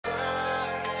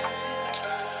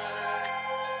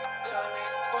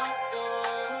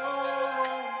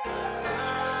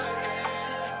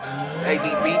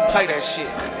ADB, play that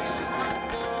shit.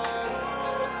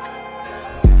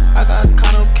 I got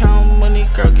caught up counting money,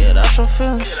 girl, get out your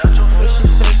feelings. When she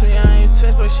text me, I ain't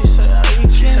text, but she say, are you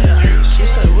kidding? She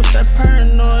say, what's that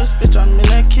paranoid? Bitch, I'm in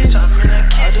that kitchen.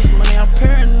 All this money, I'm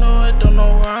paranoid, don't know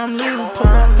where I'm leaving.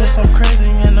 Put my piss, I'm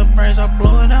crazy in the brains, I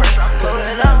blow it out. Put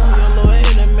it out on your little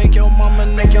head and make your mama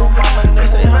know. They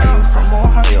say, how you from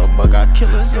Ohio, but got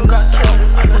killers in the south.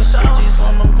 I put switches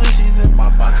on them bushies in my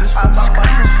boxes for my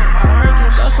boxes. I heard you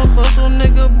got some bustle,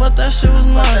 nigga, but that shit was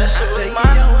mine. They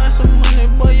give your ass some money,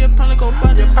 boy, you probably go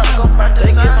buy this out.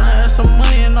 They give my ass some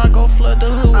money and I go flood the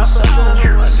hood with sour.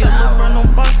 I get little burn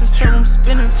them boxes, tell them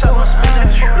spinning for an hour.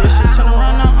 Yeah, shit turn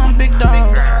around, now I'm big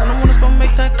dog. I'm the one that's gon'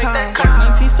 make that call.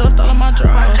 19 stuffed all of my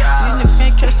drawers. These niggas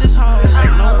can't catch this hoe.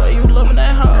 Ain't no way you loving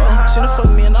that hoe. She done fuck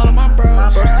me and all of my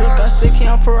bros. Bro still got sticky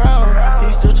on parole.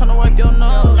 He still tryna wipe your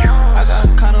nose. I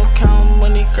got caught up counting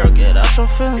money, girl, get out your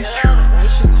feelings. When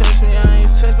she text me, I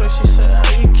ain't text, but she say,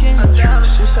 are you kidding?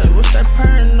 She say, what's that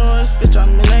paranoid? Bitch, I'm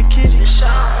in that kitty.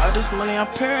 All this money, I'm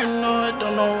paranoid,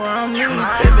 don't know where I'm leaving.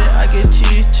 Baby, I get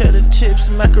cheese, cheddar chips,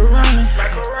 macaroni.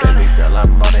 Baby girl, I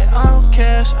bought it all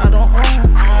cash, I don't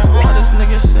own. Why this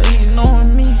nigga say he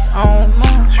knowing me? I don't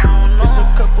know. It's a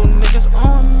couple niggas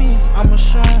on me, I'ma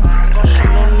show him. Ain't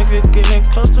no nigga getting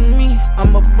close to me,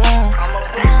 I'm a bomb.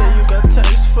 You say you got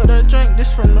text for that drink,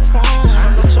 this from the phone.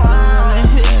 Bitch, I'm running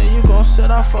here, you gon' set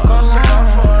off for alarm.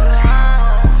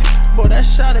 Boy, that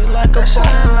shot it like a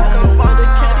bomb. Why the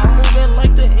caddy moving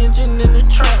like the engine in the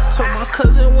truck? Told my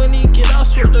cousin when he get out,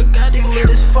 swear to God he lit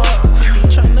as fuck. He be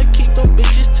tryna keep them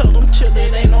bitches, tell them chill,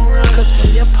 it ain't no rush. Cause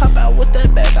when you pop out with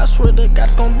that bag, I swear to God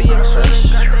it's gon' be a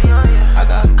rush. I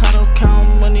got caught up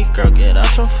counting money, girl, get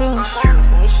out your feelings.